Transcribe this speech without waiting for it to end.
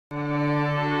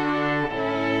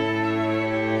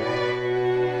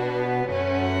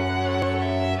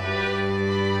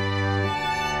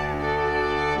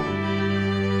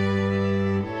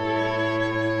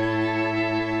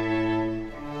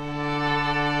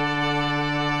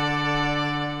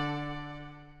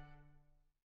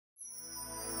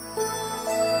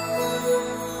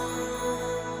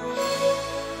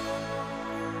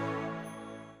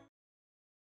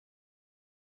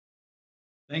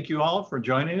Thank you all for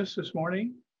joining us this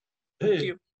morning. Thank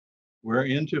you. We're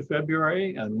into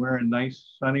February and we're in nice,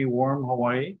 sunny, warm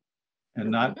Hawaii and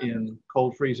not in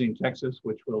cold, freezing Texas,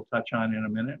 which we'll touch on in a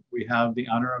minute. We have the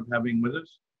honor of having with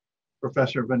us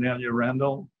Professor Vernellia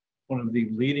Randall, one of the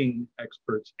leading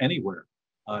experts anywhere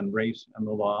on race and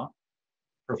the law,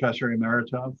 Professor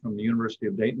Emerita from the University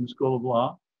of Dayton School of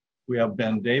Law. We have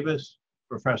Ben Davis,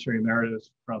 Professor Emeritus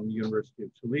from the University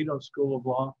of Toledo School of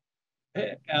Law,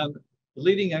 and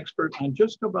leading expert on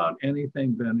just about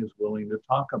anything Ben is willing to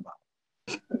talk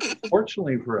about.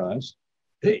 Fortunately for us,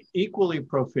 equally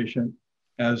proficient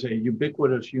as a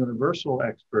ubiquitous universal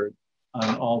expert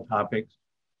on all topics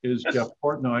is Jeff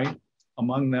Portnoy,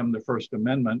 among them the First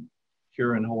Amendment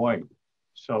here in Hawaii.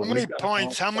 So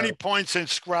how many points in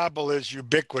Scrabble is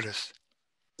ubiquitous?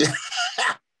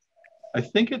 I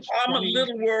think it's I'm 20. A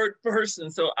little word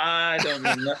person, so I don't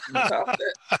know nothing about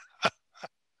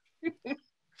that.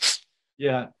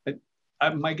 Yeah,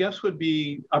 my guess would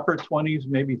be upper 20s,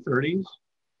 maybe 30s.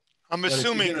 I'm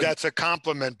assuming that's a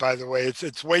compliment, by the way.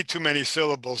 It's way too many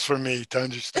syllables for me to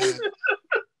understand.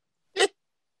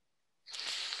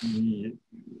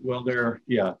 Well, Did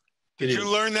you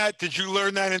learn that? Did you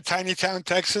learn that in Tiny Town,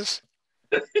 Texas?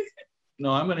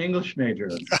 No, I'm an English major,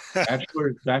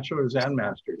 bachelor's and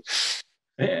master's.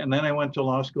 And then I went to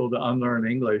law school to unlearn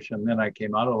English, and then I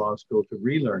came out of law school to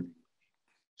relearn English.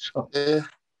 So,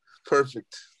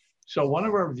 perfect. So one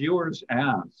of our viewers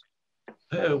asked,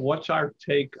 what's our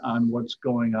take on what's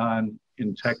going on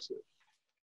in Texas?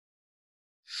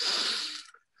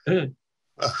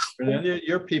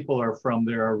 Your people are from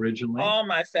there originally. All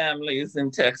my family is in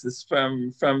Texas,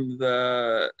 from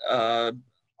the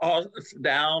all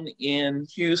down in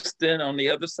Houston, on the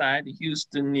other side of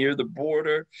Houston, near the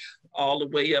border, all the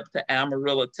way up to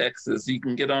Amarillo, Texas. You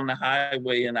can get on the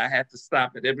highway, and I had to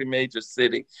stop at every major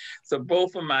city. So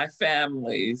both of my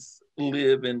families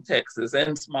live in Texas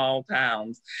and small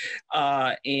towns,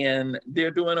 and they're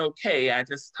doing okay. I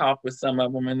just talked with some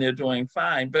of them, and they're doing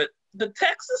fine. But the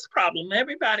Texas problem,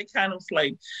 everybody kind of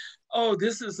like, oh,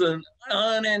 this is an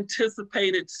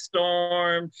unanticipated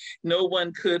storm. No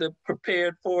one could have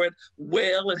prepared for it.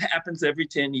 Well, it happens every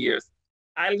 10 years.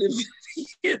 I live,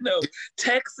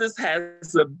 Texas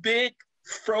has a big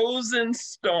frozen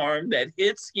storm that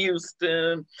hits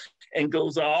Houston and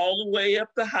goes all the way up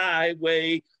the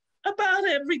highway about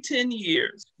every 10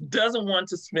 years. Doesn't want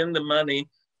to spend the money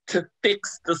to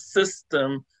fix the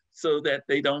system so that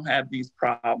they don't have these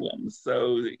problems.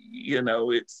 So,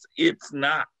 it's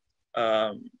not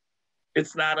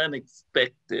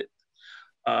unexpected.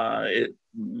 It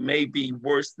may be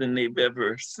worse than they've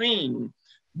ever seen,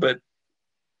 but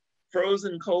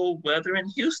frozen cold weather in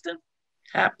Houston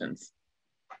happens.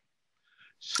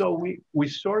 So we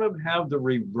sort of have the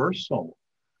reversal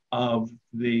of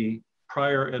the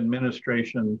prior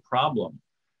administration problem,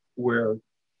 where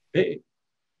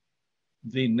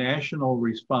the national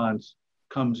response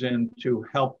comes in to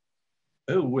help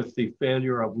with the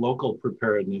failure of local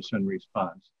preparedness and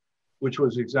response, which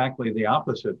was exactly the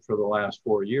opposite for the last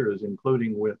 4 years,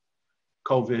 including with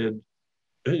COVID,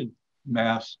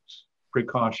 masks,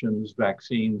 precautions,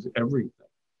 vaccines, everything.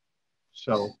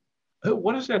 So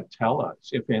what does that tell us,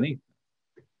 if anything?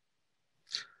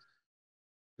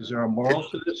 Is there a moral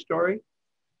to this story?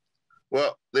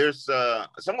 Well, there's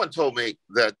someone told me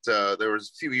that there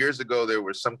was a few years ago, there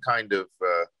was some kind of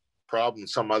problem in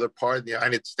some other part of the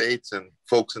United States, and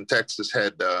folks in Texas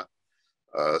had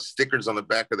stickers on the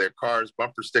back of their cars,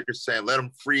 bumper stickers saying, "Let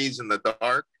them freeze in the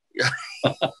dark."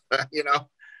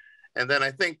 And then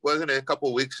I think, wasn't it a couple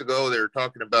of weeks ago, they were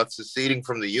talking about seceding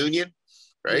from the Union,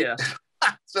 right? Yeah.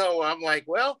 So I'm like,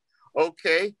 well,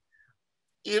 okay.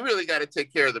 You really got to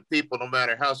take care of the people, no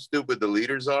matter how stupid the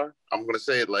leaders are. I'm going to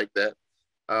say it like that.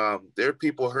 There are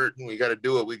people hurting. We got to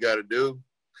do what we got to do.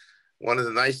 One of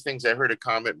the nice things I heard a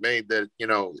comment made that,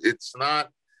 it's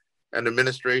not an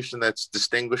administration that's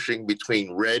distinguishing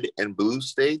between red and blue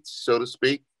states, so to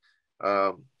speak,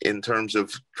 in terms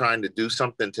of trying to do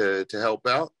something to help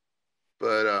out.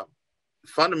 But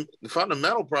the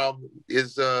fundamental problem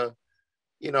is, if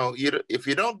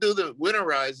you don't do the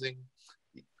winterizing,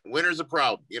 winter's a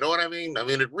problem. You know what I mean? I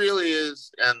mean, it really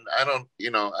is. And I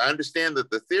understand that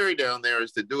the theory down there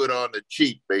is to do it on the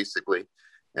cheap, basically.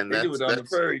 And they do it on the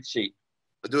very cheap.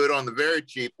 Do it on the very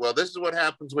cheap. Well, this is what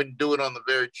happens when you do it on the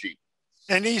very cheap.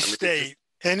 Any state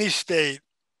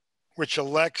which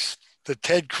elects the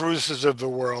Ted Cruzes of the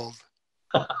world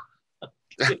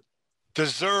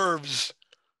deserves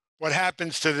what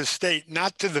happens to the state,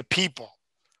 not to the people.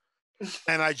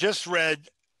 And I just read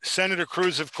Senator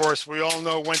Cruz, of course, we all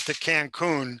know, went to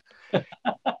Cancun.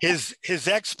 His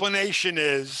explanation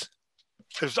is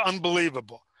It was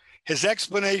unbelievable. His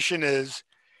explanation is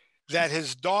that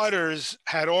his daughters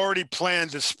had already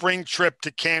planned a spring trip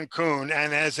to Cancun,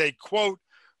 and as a, quote,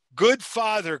 good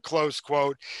father, close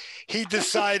quote, he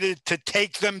decided to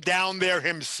take them down there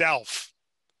himself.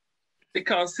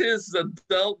 Because his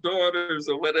adult daughters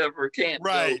or whatever can't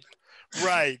go.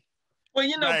 Right. Well,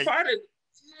 you know, part of,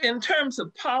 in terms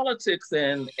of politics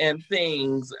and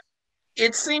things,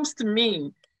 it seems to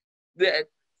me that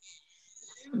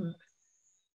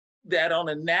on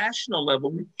a national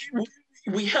level,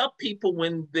 we help people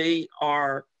when they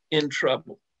are in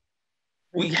trouble.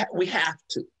 We have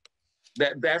to.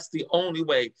 That's the only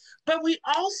way. But we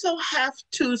also have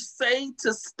to say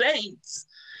to states,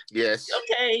 yes,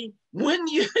 okay, when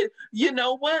you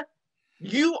know what,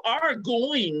 you are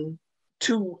going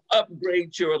to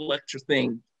upgrade your electric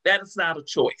thing. That is not a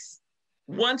choice.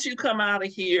 Once you come out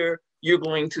of here, you're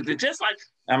going to do, just like,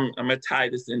 I'm going to tie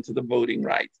this into the voting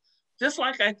rights. Just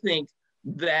like I think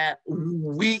that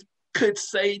we could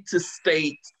say to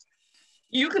states,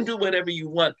 you can do whatever you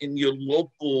want in your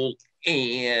local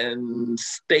and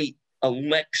state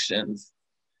elections.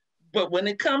 But when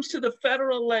it comes to the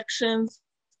federal elections,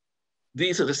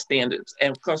 these are the standards.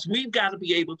 And of course, we've got to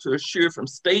be able to assure from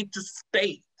state to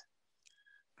state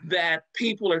that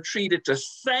people are treated the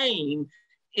same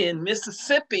in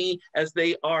Mississippi as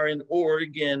they are in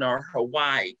Oregon or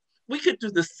Hawaii. We could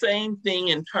do the same thing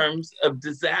in terms of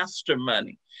disaster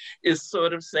money. Is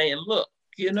sort of saying, look,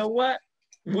 you know what?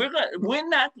 We're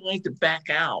not going to back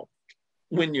out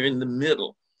when you're in the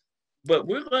middle, but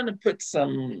we're going to put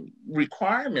some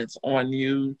requirements on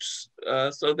you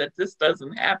so that this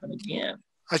doesn't happen again.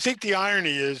 I think the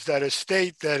irony is that a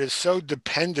state that is so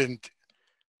dependent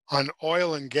on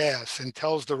oil and gas and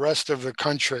tells the rest of the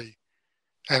country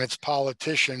and its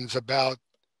politicians about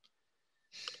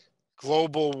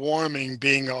global warming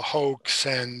being a hoax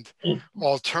and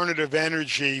alternative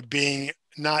energy being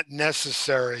not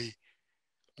necessary.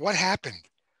 What happened?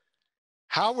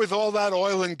 How, with all that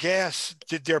oil and gas,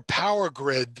 did their power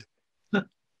grid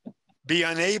be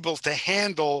unable to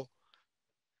handle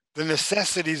the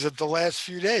necessities of the last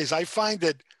few days? I find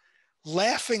it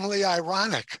laughingly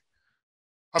ironic.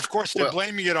 Of course, they're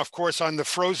blaming it, of course, on the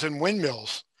frozen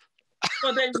windmills.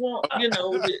 Well, they want, you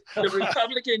know, the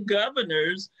Republican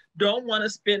governors don't want to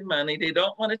spend money. They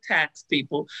don't want to tax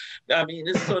people. I mean,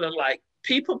 it's sort of like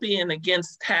people being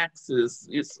against taxes.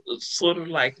 It's sort of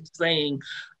like saying,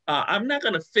 I'm not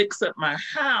going to fix up my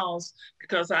house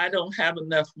because I don't have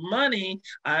enough money.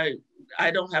 I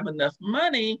don't have enough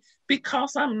money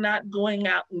because I'm not going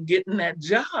out and getting that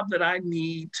job that I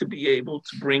need to be able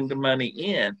to bring the money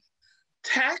in.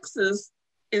 Taxes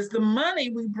is the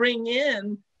money we bring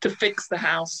in to fix the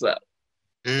house up.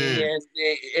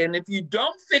 And if you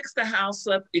don't fix the house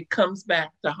up, it comes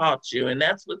back to haunt you. And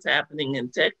that's what's happening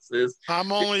in Texas.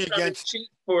 I'm only against cheap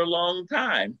for a long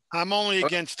time. I'm only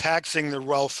against taxing the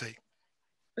wealthy.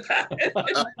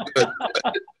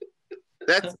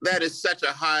 That is such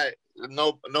a high,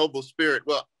 noble spirit.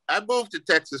 Well, I moved to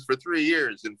Texas for 3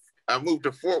 years, and I moved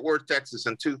to Fort Worth, Texas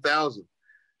in 2000.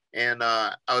 And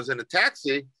I was in a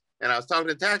taxi, and I was talking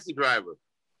to a taxi driver,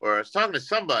 or I was talking to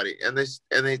somebody, and they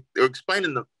were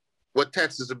explaining what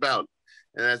Texas is about.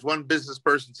 And as one business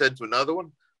person said to another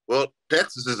one, well,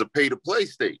 Texas is a pay-to-play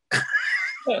state.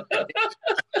 Yeah,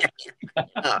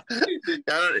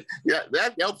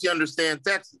 that helps you understand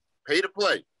Texas.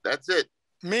 Pay-to-play. That's it.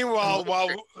 Meanwhile,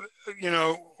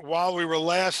 while we were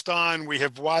last on, we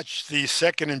have watched the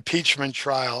second impeachment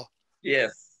trial.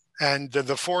 Yes. And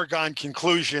the foregone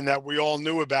conclusion that we all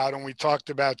knew about and we talked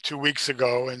about 2 weeks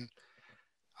ago. And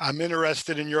I'm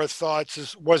interested in your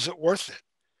thoughts. Was it worth it?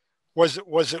 Was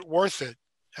it worth it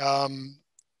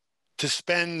to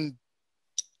spend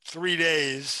 3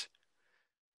 days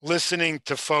listening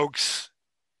to folks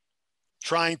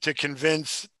trying to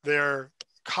convince their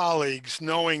colleagues,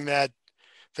 knowing that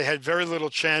they had very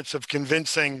little chance of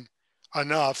convincing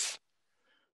enough?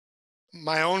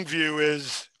 My own view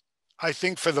is, I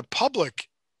think for the public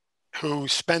who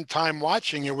spent time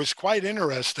watching, it was quite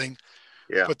interesting.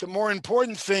 Yeah. But the more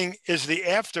important thing is the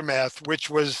aftermath, which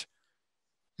was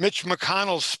Mitch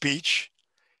McConnell's speech,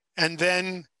 and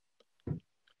then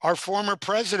our former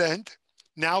president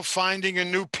now finding a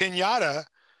new piñata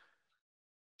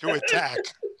to attack.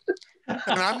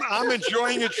 And I'm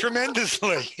enjoying it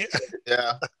tremendously.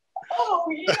 Yeah. Oh,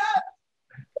 yeah.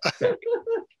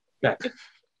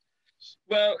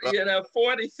 Well,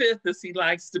 45th, as he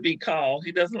likes to be called.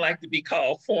 He doesn't like to be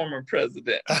called former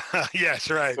president. Yes,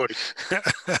 right.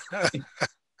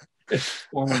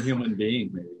 Former human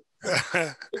being,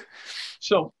 maybe.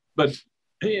 So, but,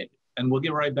 and we'll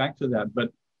get right back to that.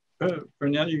 But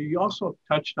Vernellia, you also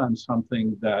touched on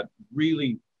something that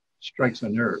really strikes a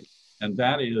nerve, and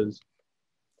that is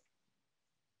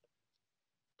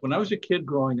when I was a kid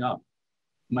growing up,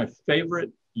 my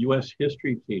favorite U.S.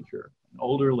 history teacher, an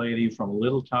older lady from a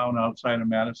little town outside of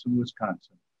Madison,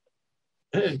 Wisconsin,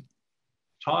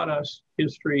 taught us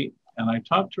history. And I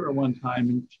talked to her one time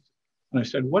and I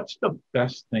said, "What's the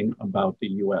best thing about the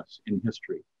U.S. in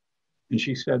history?" And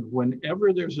she said,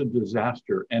 "Whenever there's a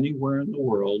disaster anywhere in the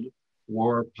world,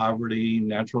 war, poverty,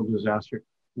 natural disaster,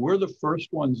 we're the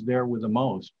first ones there with the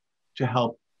most to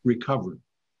help recover."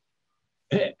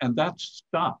 And that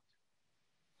stopped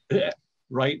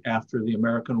right after the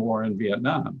American war in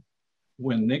Vietnam,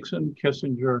 when Nixon,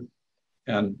 Kissinger,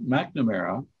 and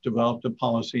McNamara developed a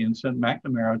policy and sent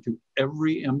McNamara to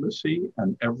every embassy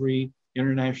and every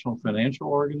international financial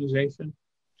organization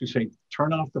to say,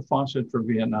 turn off the faucet for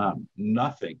Vietnam.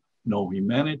 Nothing, no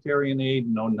humanitarian aid,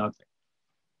 no nothing.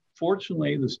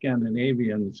 Fortunately, the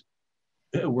Scandinavians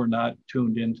were not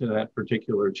tuned into that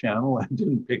particular channel and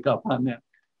didn't pick up on that.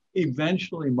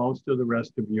 Eventually, most of the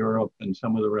rest of Europe and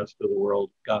some of the rest of the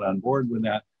world got on board with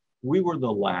that. We were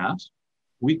the last.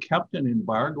 We kept an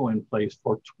embargo in place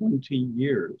for 20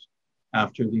 years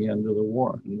after the end of the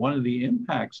war. And one of the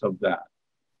impacts of that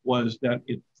was that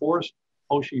it forced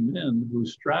Ho Chi Minh,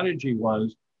 whose strategy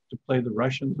was to play the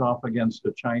Russians off against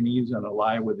the Chinese and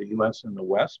ally with the US and the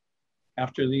West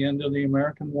after the end of the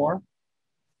American war.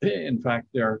 In fact,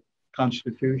 their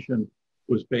constitution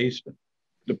was based,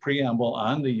 the preamble,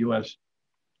 on the US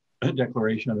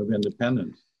Declaration of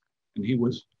Independence. And he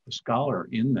was a scholar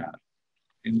in that,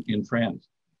 in France.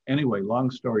 Anyway,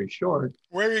 long story short.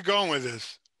 Where are you going with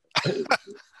this?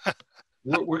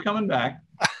 We're coming back.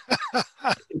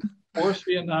 It forced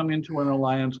Vietnam into an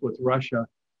alliance with Russia,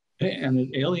 and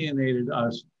it alienated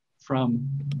us from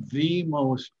the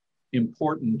most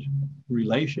important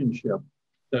relationship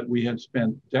that we had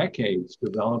spent decades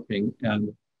developing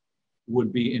and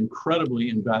would be incredibly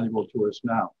invaluable to us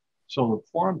now. So the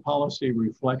foreign policy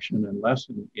reflection and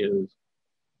lesson is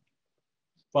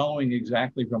following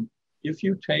exactly from, if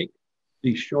you take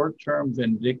the short-term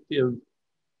vindictive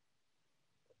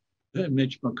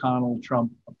Mitch McConnell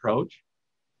Trump approach,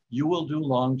 you will do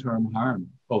long-term harm,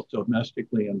 both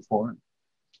domestically and foreign.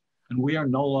 And we are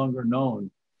no longer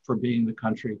known for being the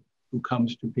country who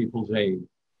comes to people's aid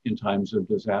in times of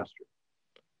disaster.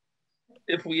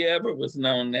 If we ever was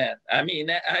known that, I mean,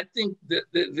 I think that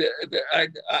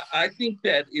I think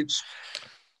that it's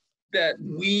that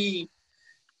we,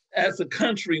 as a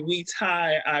country, we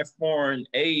tie our foreign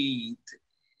aid.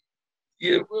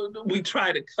 We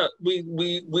try to cut.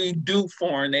 We do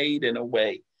foreign aid in a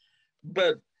way,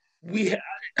 but we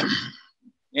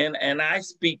and I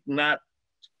speak not.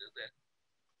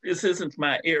 This isn't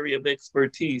my area of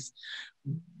expertise,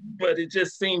 but it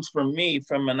just seems for me,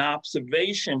 from an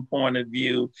observation point of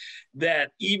view, that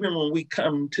even when we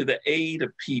come to the aid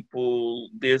of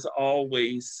people, there's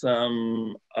always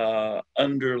some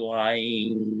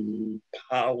underlying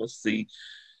policy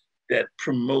that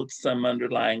promotes some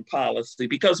underlying policy,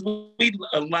 because we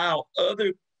allow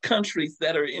other countries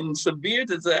that are in severe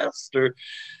disaster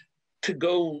to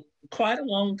go quite a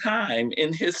long time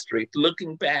in history,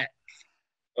 looking back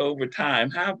over time.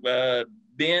 How,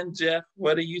 Ben, Jeff,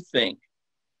 what do you think?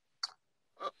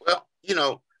 Well, you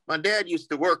know, my dad used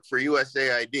to work for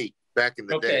USAID back in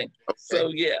the day. Okay.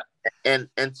 So yeah. And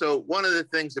so one of the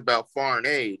things about foreign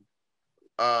aid,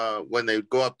 when they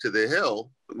go up to the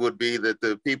Hill, would be that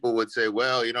the people would say,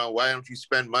 well, you know, why don't you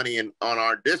spend money on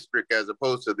our district as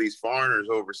opposed to these foreigners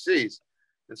overseas?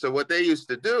 And so what they used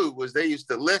to do was they used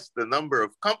to list the number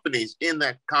of companies in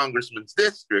that congressman's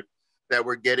district that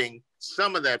were getting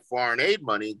some of that foreign aid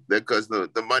money, because the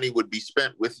money would be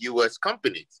spent with U.S.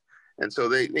 companies. And so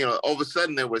they, you know, all of a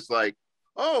sudden there was like,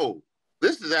 oh,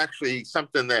 this is actually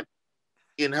something that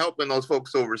in helping those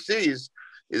folks overseas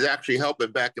is actually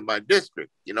helping back in my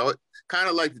district. You know, it's kind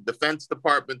of like the Defense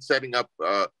Department setting up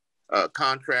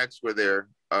contracts where their,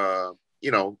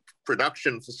 you know,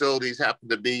 production facilities happen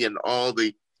to be in all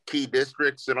the key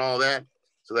districts and all that.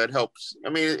 So that helps. I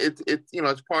mean, it's you know,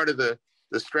 it's part of the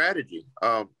strategy.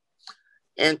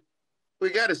 And we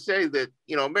got to say that,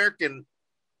 you know,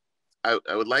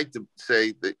 I would like to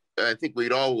say that I think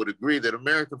we'd all would agree that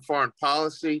American foreign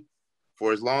policy,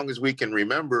 for as long as we can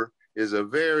remember, is a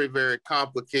very, very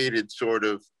complicated sort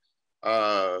of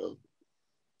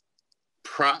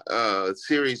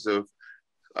series of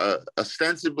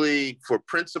ostensibly for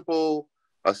principle,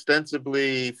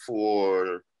 ostensibly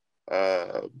for,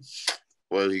 what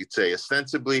do you say,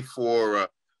 ostensibly for,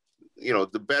 you know,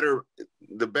 the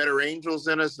better angels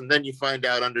in us. And then you find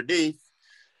out underneath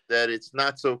that it's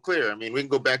not so clear. I mean, we can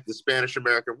go back to the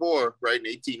Spanish-American War, right, in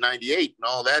 1898 and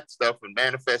all that stuff, and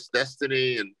Manifest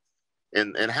Destiny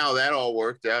and how that all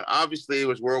worked out. Obviously, it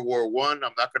was World War I. I'm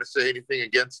not going to say anything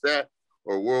against that,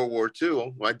 or World War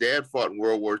II. My dad fought in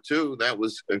World War II. That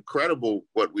was incredible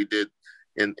what we did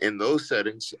in those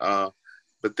settings.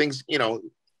 But things, you know,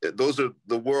 those are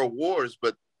the world wars,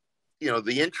 but, you know,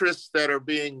 the interests that are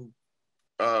being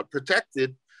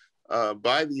protected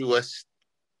by the U.S.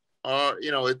 are,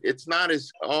 you know, it's not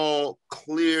as all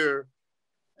clear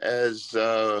as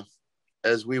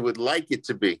we would like it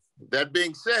to be. That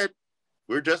being said,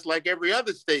 we're just like every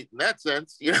other state in that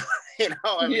sense, you know.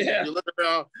 I mean, Yeah. you look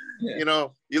around, you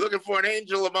know, you're looking for an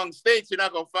angel among states, you're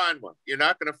not going to find one. You're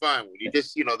not going to find one. You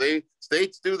just, you know,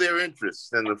 states do their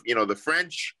interests, and you know, the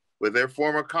French with their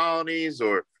former colonies,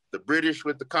 or the British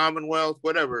with the Commonwealth,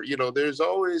 whatever. You know, they're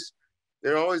always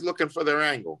looking for their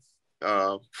angle,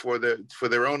 for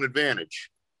their own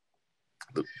advantage.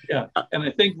 Yeah, and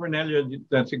I think Vernellia,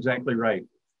 that's exactly right.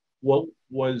 What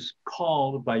was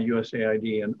called by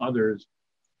USAID and others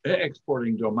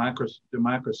exporting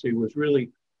democracy was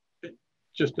really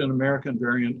just an American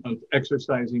variant of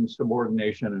exercising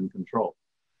subordination and control.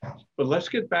 But let's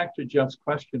get back to Jeff's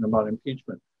question about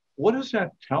impeachment. What does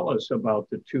that tell us about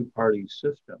the two-party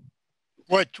system?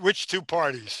 Which two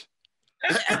parties?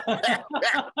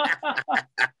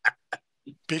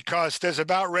 Because there's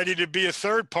about ready to be a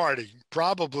third party,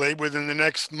 probably within the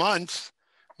next month,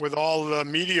 with all the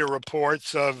media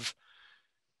reports of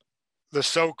the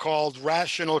so-called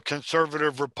rational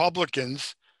conservative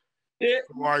Republicans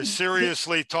who are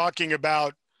seriously talking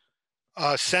about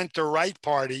a center-right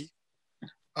party.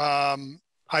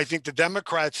 I think the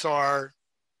Democrats are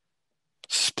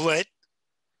split.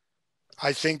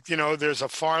 I think, you know, there's a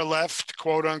far left,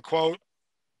 quote unquote,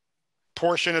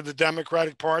 portion of the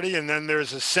Democratic Party, and then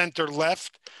there's a center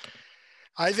left.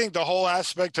 I think the whole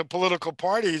aspect of political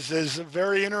parties is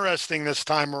very interesting this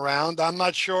time around. I'm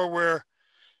not sure where,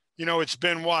 you know, it's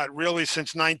been really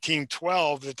since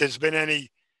 1912 that there's been any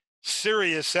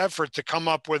serious effort to come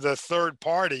up with a third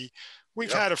party.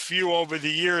 We've had a few over the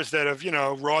years that have, you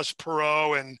know, Ross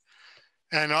Perot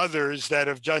and others that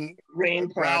have done,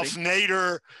 Ralph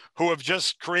Nader, who have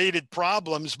just created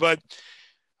problems. But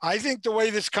I think the way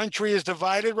this country is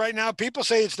divided right now, people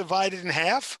say it's divided in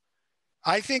half.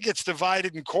 I think it's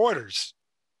divided in quarters.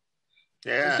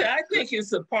 Yeah. See, I think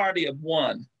it's a party of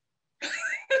one.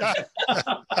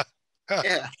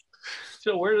 Yeah.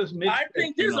 So where does Mitch? I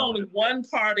think there's only one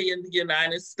party in the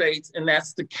United States, and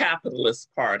that's the capitalist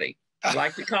party.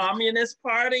 Like the Communist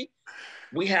Party,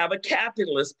 we have a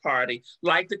capitalist party.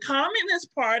 Like the Communist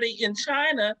Party in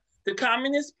China, the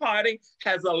Communist Party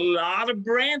has a lot of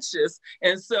branches.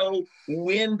 And so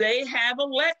when they have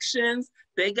elections,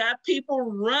 they got people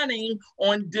running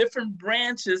on different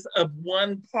branches of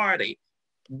one party.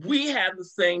 We have the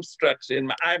same structure,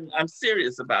 and I'm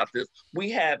serious about this.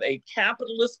 We have a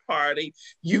capitalist party.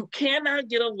 You cannot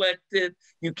get elected.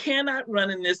 You cannot run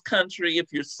in this country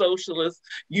if you're socialist.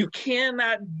 You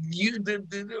cannot,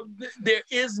 there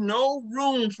is no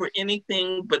room for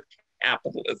anything but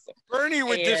capitalism. Bernie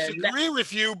would disagree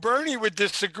with you. Bernie would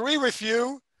disagree with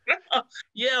you.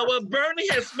 Yeah, well, Bernie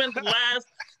has spent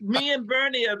me and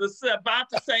Bernie are about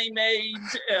the same age,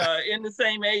 in the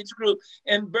same age group.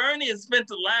 And Bernie has spent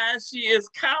the last years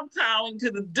kowtowing to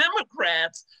the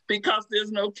Democrats because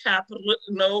there's no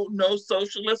no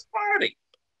socialist party.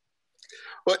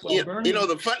 But you know,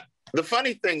 the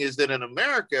funny thing is that in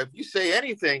America, if you say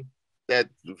anything that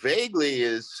vaguely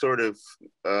is sort of,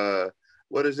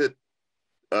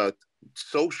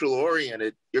 social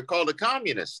oriented, you're called a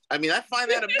communist. I mean, I find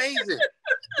that amazing.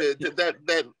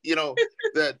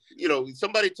 that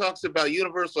somebody talks about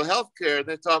universal health care and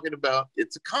they're talking about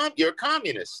you're a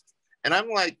communist. And I'm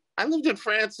like, I lived in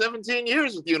France 17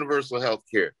 years with universal health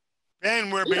care.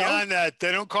 And we're beyond that.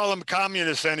 They don't call them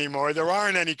communists anymore. There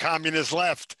aren't any communists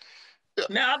left.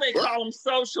 Now they call them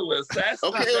socialists. That's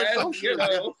okay.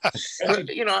 socialists.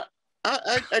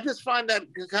 I just find that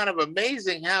kind of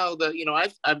amazing how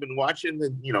I've been watching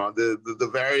the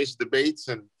various debates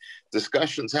and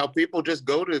discussions, how people just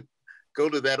go to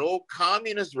that old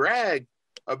communist rag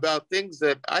about things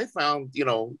that I found,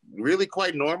 really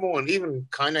quite normal and even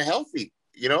kind of healthy.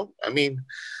 I mean,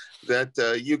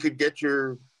 that you could get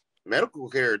your medical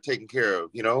care taken care of,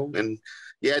 and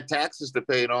you had taxes to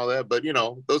pay and all that. But,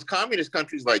 those communist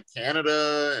countries like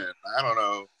Canada and I don't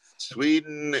know,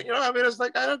 Sweden, I mean, it's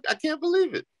like, I can't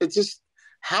believe it. It's just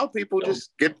how people just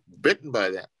get bitten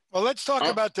by that. Well, let's talk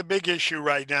about the big issue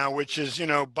right now, which is,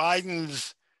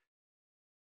 Biden's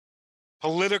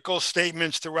political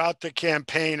statements throughout the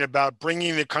campaign about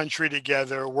bringing the country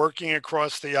together, working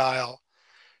across the aisle,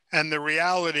 and the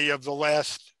reality of the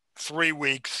last 3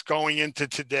 weeks going into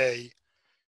today,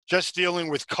 just dealing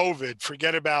with COVID,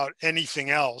 forget about anything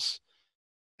else,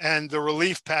 and the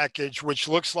relief package, which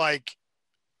looks like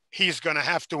he's going to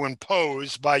have to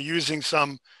impose by using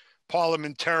some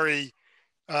parliamentary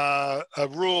a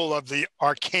rule of the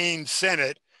arcane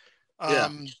Senate.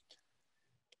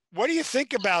 What do you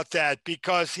think about that?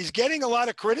 Because he's getting a lot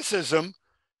of criticism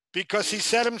because he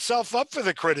set himself up for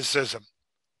the criticism.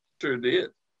 Sure did.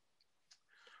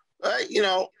 You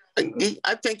know,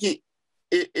 I think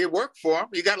it worked for him.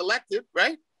 He got elected,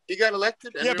 right? He got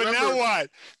elected. And yeah, but now what?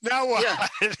 Now what? Yeah.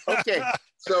 Okay.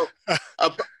 So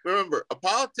remember, a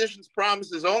politician's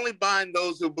promises only bind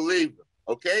those who believe them.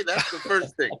 Okay, that's the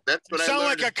first thing. That's what I learned. You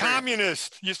sound like a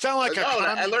communist. You sound like a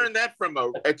communist. I learned that from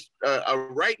a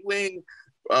right-wing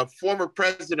former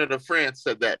president of France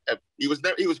said that. He was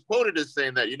quoted as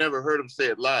saying that. You never heard him say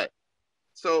it live.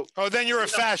 So. Oh, then you're a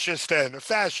fascist then, a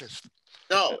fascist.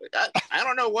 No, I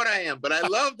don't know what I am, but I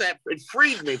love that. It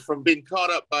freed me from being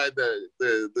caught up by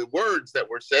the words that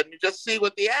were said, and you just see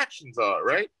what the actions are,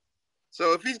 right?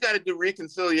 So if he's got to do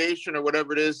reconciliation or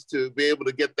whatever it is to be able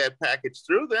to get that package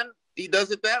through, then he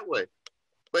does it that way.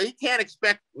 But he can't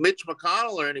expect Mitch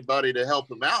McConnell or anybody to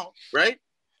help him out, right?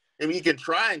 I mean, you can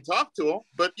try and talk to him,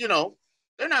 but, you know,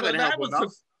 they're not going to help him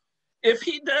out. If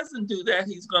he doesn't do that,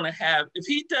 he's going to have,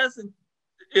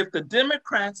 if the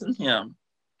Democrats and him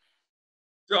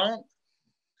don't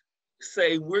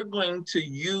say we're going to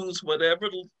use whatever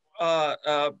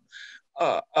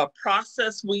a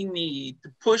process we need to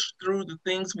push through the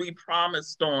things we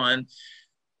promised on,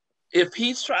 if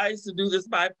he tries to do this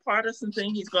bipartisan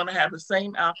thing, he's going to have the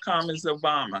same outcome as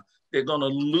Obama. They're going to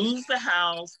lose the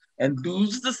House and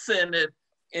lose the Senate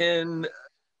in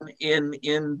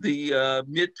the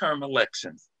midterm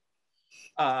elections.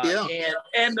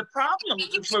 And the problem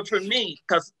for me,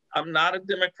 because I'm not a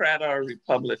Democrat or a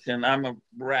Republican, I'm a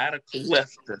radical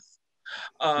leftist.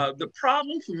 The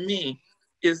problem for me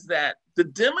is that the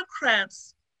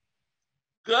Democrats,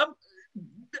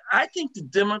 I think the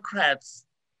Democrats'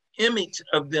 image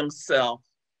of themselves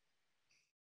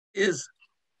is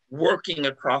working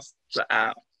across the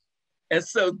aisle. And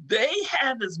so they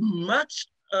have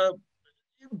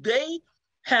they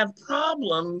have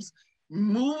problems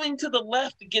moving to the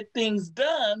left to get things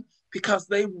done because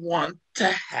they want to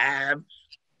have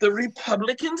the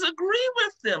Republicans agree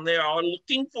with them. They are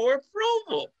looking for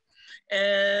approval.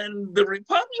 And the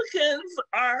Republicans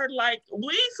are like,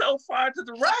 we so far to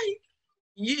the right,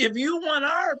 if you want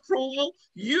our approval,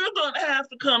 you're going to have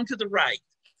to come to the right.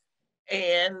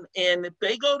 And if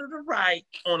they go to the right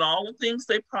on all the things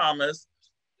they promised,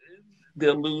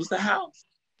 they'll lose the House.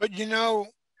 But you know,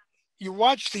 you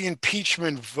watch the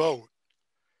impeachment vote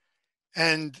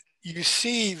and you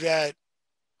see that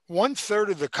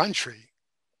 1/3 of the country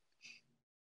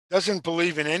doesn't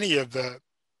believe in any of the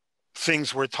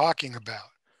things we're talking about.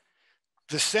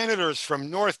 The senators from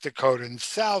North Dakota and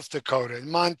South Dakota and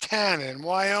Montana and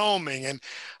Wyoming, and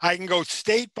I can go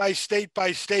state by state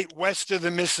by state west of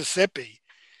the Mississippi.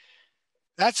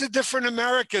 That's a different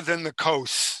America than the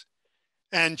coasts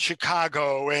and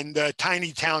Chicago and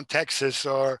tiny town Texas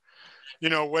or, you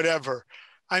know, whatever.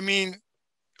 I mean,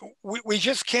 we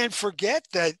just can't forget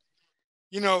that,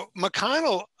 you know,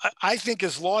 McConnell, I think,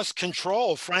 has lost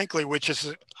control, frankly, which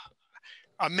is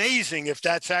amazing if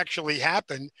that's actually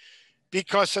happened,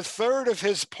 because 1/3 of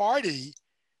his party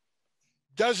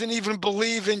doesn't even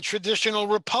believe in traditional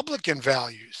Republican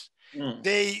values.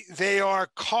 They are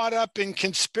caught up in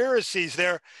conspiracies.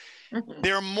 They're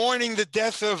mourning the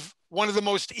death of one of the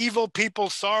most evil people,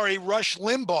 Rush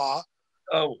Limbaugh.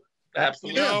 Oh,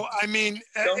 absolutely. You know, I mean,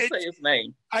 don't say his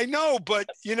name. I know, but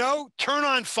you know, turn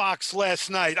on Fox last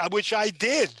night, which I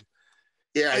did.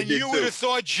 Yeah, and you would have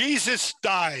thought Jesus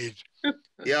died.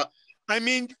 Yeah. I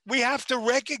mean, we have to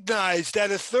recognize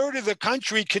that 1/3 of the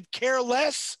country could care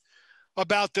less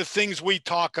about the things we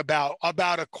talk about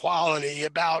equality,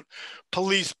 about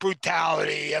police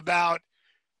brutality, about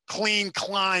clean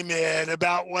climate,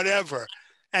 about whatever.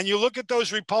 And you look at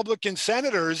those Republican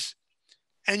senators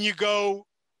and you go,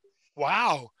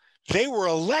 wow, they were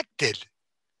elected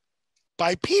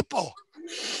by people.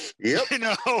 Yep. You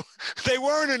know, they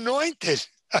weren't anointed.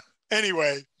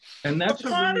 Anyway. And that's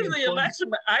part of the election,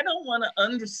 but I don't want to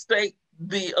understate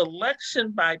the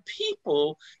election by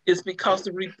people is because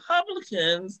the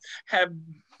Republicans have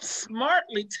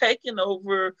smartly taken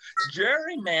over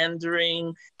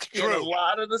gerrymandering in a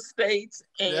lot of the states,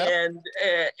 and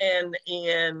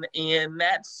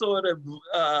that sort of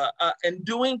and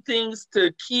doing things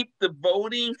to keep the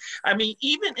voting. I mean,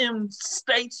 even in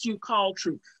states you call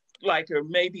true, like or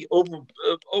maybe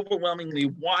overwhelmingly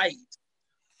white,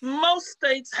 most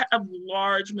states have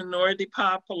large minority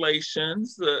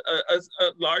populations, a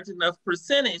large enough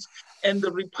percentage, and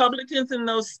the Republicans in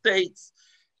those states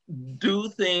do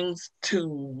things to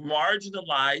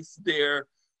marginalize the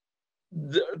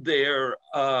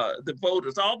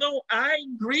voters. Although I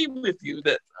agree with you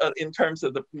that in terms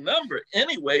of the number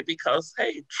anyway, because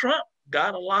hey, Trump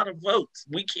got a lot of votes.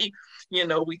 We keep,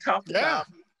 we talk about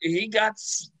he got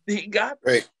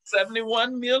right.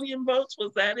 71 million votes.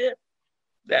 Was that it?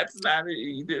 That's not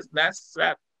it. That's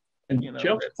not. And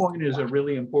Jeff's point is a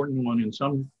really important one in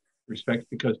some respects,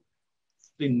 because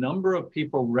the number of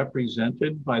people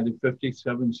represented by the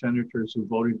 57 senators who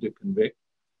voted to convict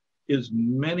is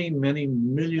many, many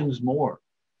millions more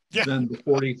than the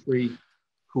 43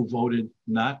 who voted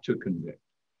not to convict.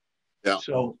 Yeah.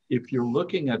 So if you're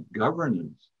looking at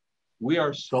governance, we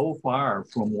are so far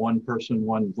from one person,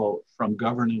 one vote, from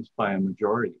governance by a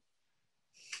majority.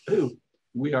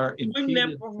 We are impeded. We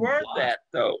never were that,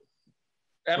 though.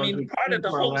 I mean, part of the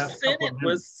whole Senate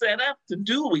was set up to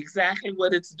do exactly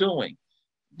what it's doing.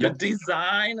 The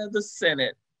design of the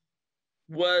Senate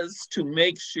was to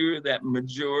make sure that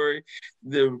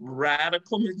the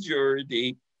radical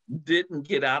majority didn't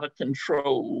get out of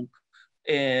control,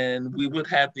 and we would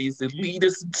have these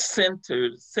elitist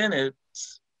senators,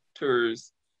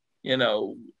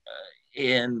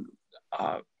 in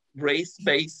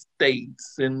race-based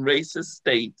states and racist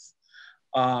states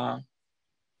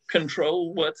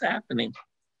control what's happening.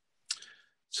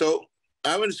 So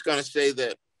I was just going to say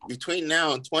that between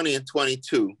now and 20 and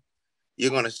 22,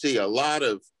 you're going to see a lot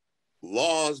of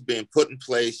laws being put in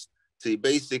place to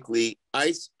basically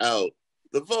ice out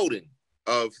the voting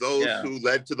of those who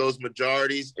led to those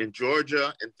majorities in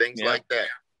Georgia and things like that,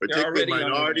 particularly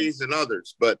minorities and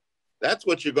others. But that's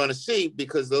what you're going to see,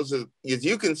 because those are, as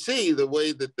you can see, the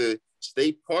way that the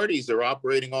state parties are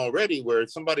operating already, where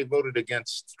somebody voted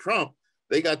against Trump,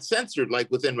 they got censored like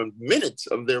within minutes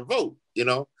of their vote,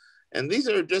 and these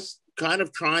are just kind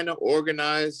of trying to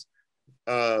organize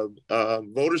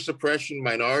voter suppression,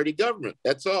 minority government.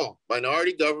 That's all.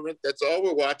 Minority government. That's all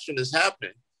we're watching is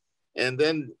happening. And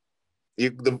then,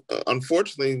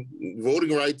 unfortunately,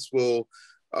 voting rights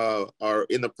are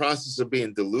in the process of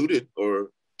being diluted,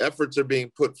 or efforts are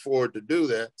being put forward to do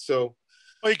that. So,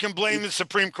 you can blame the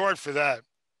Supreme Court for that.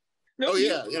 No,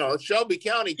 Shelby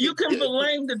County. You can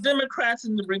blame the Democrats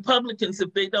and the Republicans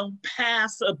if they don't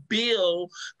pass a bill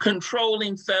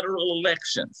controlling federal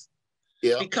elections.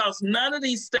 Yeah. Because none of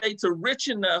these states are rich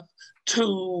enough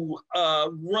to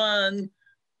run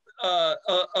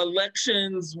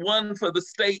elections, one for the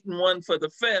state and one for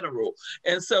the federal.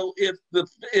 And so if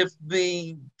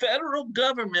the federal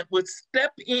government would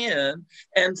step in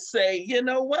and say, you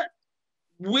know what,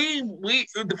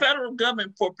 the federal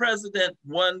government for president,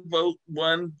 one vote,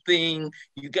 one thing,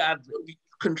 you got to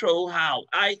control how.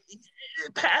 I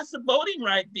pass a voting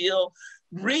right bill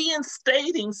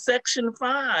reinstating Section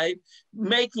 5,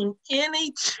 making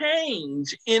any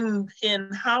change in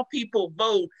how people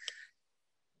vote.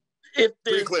 If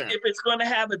it's going to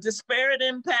have a disparate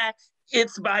impact,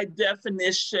 it's by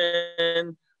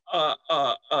definition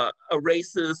a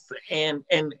racist and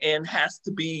has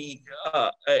to be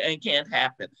and can't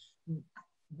happen.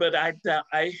 But I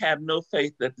have no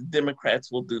faith that the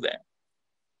Democrats will do that.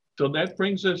 So that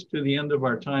brings us to the end of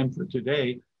our time for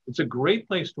today. It's a great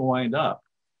place to wind up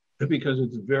because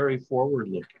it's very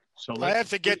forward-looking. So I have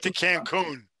to get to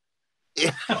Cancun. Me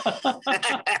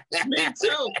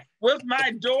too. With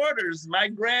my daughters, my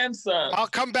grandson. I'll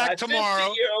come back tomorrow.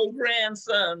 50-year-old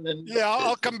grandson.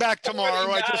 I'll come back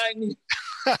tomorrow.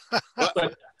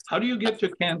 But how do you get to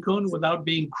Cancun without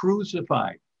being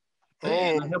crucified?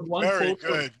 Oh, I have one very photo.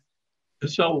 good.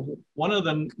 So one of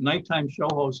the nighttime show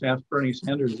hosts asked Bernie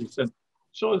Sanders, he said,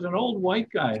 so as an old white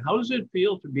guy, how does it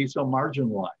feel to be so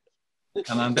marginalized?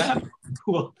 And on that,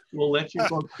 we'll let you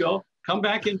folks go. Come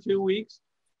back in 2 weeks.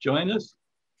 Join us.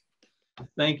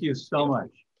 Thank you so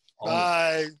much.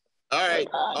 Bye. All right.